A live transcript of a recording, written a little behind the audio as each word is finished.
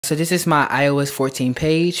so this is my iOS 14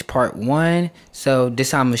 page, part 1. So this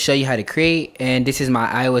time I'm going to show you how to create, and this is my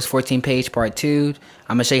iOS 14 page, part 2.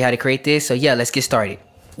 I'm going to show you how to create this, so yeah, let's get started.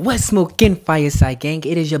 What's smoking, Fireside Gang?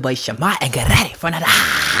 It is your boy Shama, and get ready for another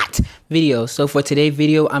hot video. So for today's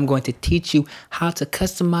video, I'm going to teach you how to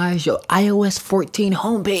customize your iOS 14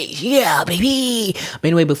 homepage. Yeah, baby! But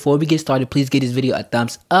anyway, before we get started, please give this video a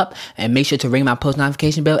thumbs up and make sure to ring my post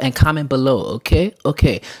notification bell and comment below, okay?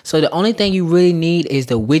 Okay, so the only thing you really need is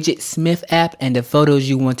the WidgetSmith app and the photos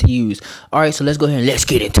you want to use. Alright, so let's go ahead and let's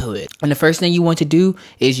get into it. And the first thing you want to do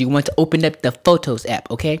is you want to open up the Photos app,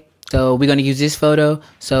 okay? So we're going to use this photo.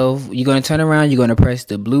 So you're going to turn around. You're going to press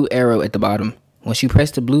the blue arrow at the bottom. Once you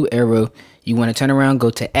press the blue arrow, you want to turn around, go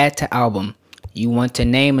to add to album. You want to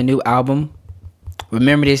name a new album.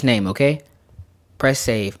 Remember this name, okay? Press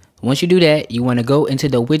save. Once you do that, you want to go into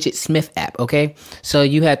the WidgetSmith app, okay? So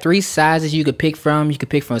you have 3 sizes you could pick from. You could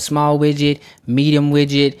pick from small widget, medium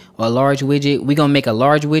widget, or large widget. We're going to make a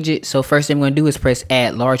large widget. So first thing we're going to do is press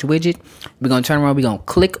add large widget. We're going to turn around. We're going to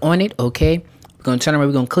click on it, okay? We're going to turn around,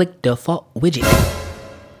 we're going to click default widget.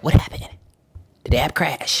 What happened? Did the app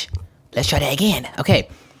crash? Let's try that again. Okay.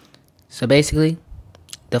 So basically,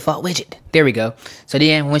 default widget. There we go. So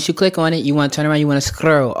then once you click on it, you want to turn around, you want to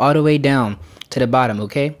scroll all the way down to the bottom,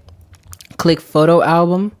 okay? Click photo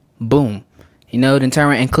album. Boom. You know, then turn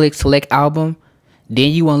around and click select album. Then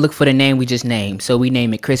you want to look for the name we just named. So we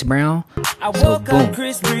name it Chris Brown. So boom.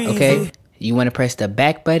 Okay. You want to press the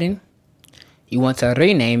back button. You want to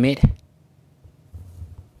rename it.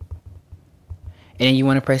 And then you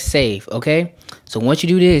want to press save, okay? So once you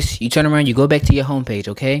do this, you turn around, you go back to your home page,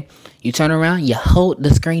 okay? You turn around, you hold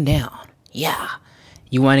the screen down. Yeah.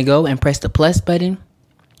 You want to go and press the plus button.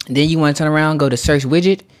 Then you want to turn around, go to search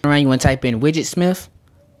widget. Turn around, you want to type in WidgetSmith.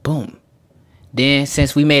 Boom. Then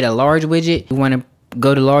since we made a large widget, you want to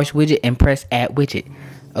go to large widget and press add widget.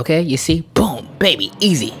 Okay, you see? Boom, baby,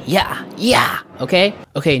 easy. Yeah, yeah. Okay?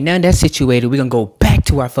 Okay, now that's situated, we're going to go back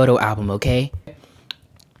to our photo album, okay?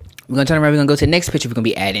 We're going to turn around. We're going to go to the next picture we're going to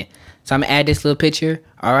be adding. So I'm going to add this little picture.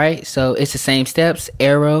 All right. So it's the same steps.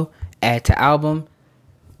 Arrow. Add to album.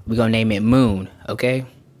 We're going to name it Moon. Okay.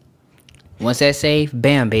 Once that's saved,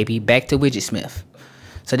 bam, baby. Back to WidgetSmith.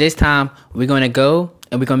 So this time we're going to go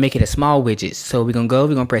and we're going to make it a small widget. So we're going to go.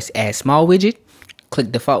 We're going to press add small widget. Click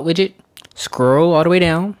default widget. Scroll all the way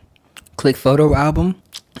down. Click photo album.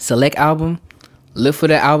 Select album. Look for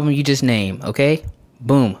the album you just named. Okay.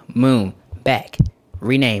 Boom. Moon. Back.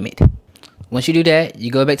 Rename it. Once you do that, you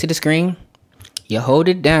go back to the screen, you hold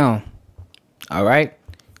it down. All right,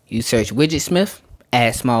 you search WidgetSmith,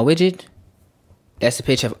 add small widget. That's a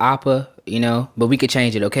picture of Appa, you know, but we could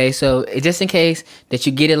change it. Okay, so just in case that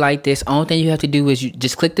you get it like this, only thing you have to do is you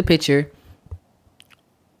just click the picture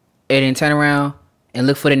and then turn around and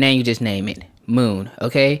look for the name you just named it, Moon.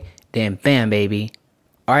 Okay, then bam, baby.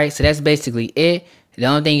 All right, so that's basically it. The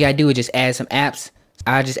only thing you gotta do is just add some apps.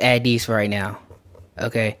 I'll just add these for right now.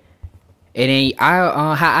 Okay, and then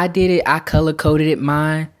how I did it, I color coded it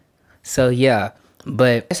mine. So yeah,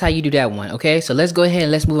 but that's how you do that one. Okay, so let's go ahead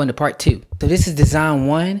and let's move on to part 2. So this is design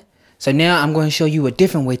 1. So now I'm going to show you a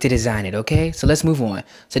different way to design it. Okay, so let's move on.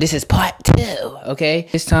 So this is part 2. Okay,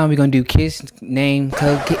 this time we're gonna do kids name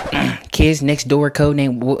code, kids next door code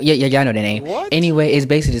name. Well, yeah, y'all know the name. What? Anyway, it's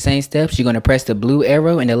basically the same steps. You're gonna press the blue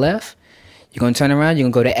arrow in the left. You're gonna turn around. You're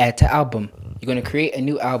gonna go to add to album. You're going to create a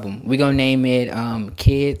new album. We're going to name it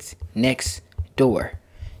Kids Next Door.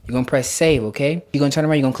 You're going to press save, okay? You're going to turn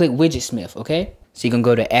around. You're going to click WidgetSmith, okay? So you're going to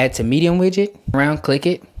go to add to medium widget. Around, click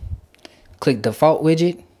it. Click default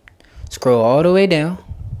widget. Scroll all the way down.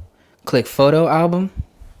 Click photo album.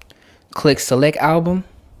 Click select album.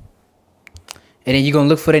 And then you're going to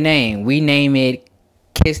look for the name. We name it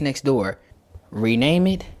Kids Next Door. Rename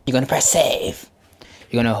it. You're going to press save.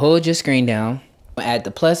 You're going to hold your screen down. Add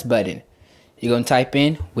the plus button. You're going to type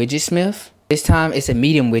in WidgetSmith. This time it's a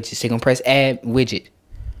medium widget, so you're going to press add widget.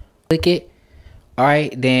 Click it.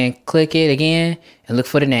 Alright, then click it again and look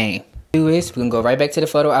for the name. Do this, we're going to go right back to the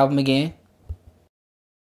photo album again.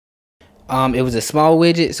 It was a small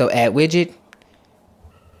widget, so add widget.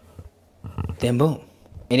 Then boom.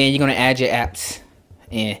 And then you're going to add your apps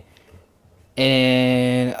in.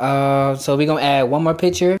 And so we're going to add one more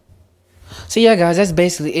picture. So yeah, guys, that's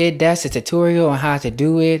basically it. That's the tutorial on how to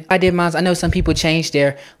do it. I did mine. I know some people changed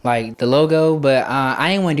their the logo, but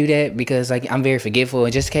I ain't want to do that because I'm very forgetful.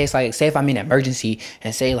 And just in case, say if I'm in an emergency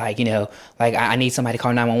and say I need somebody to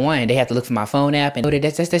call 911, they have to look for my phone app, and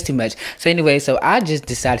that's too much. So anyway, so I just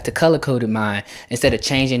decided to color coded mine instead of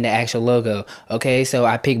changing the actual logo. Okay, so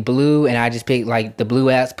I picked blue and I just picked the blue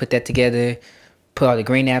apps, put that together. put all the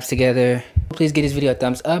green apps together. Please give this video a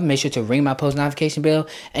thumbs up. Make sure to ring my post notification bell.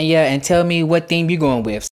 And yeah, and tell me what theme you're going with.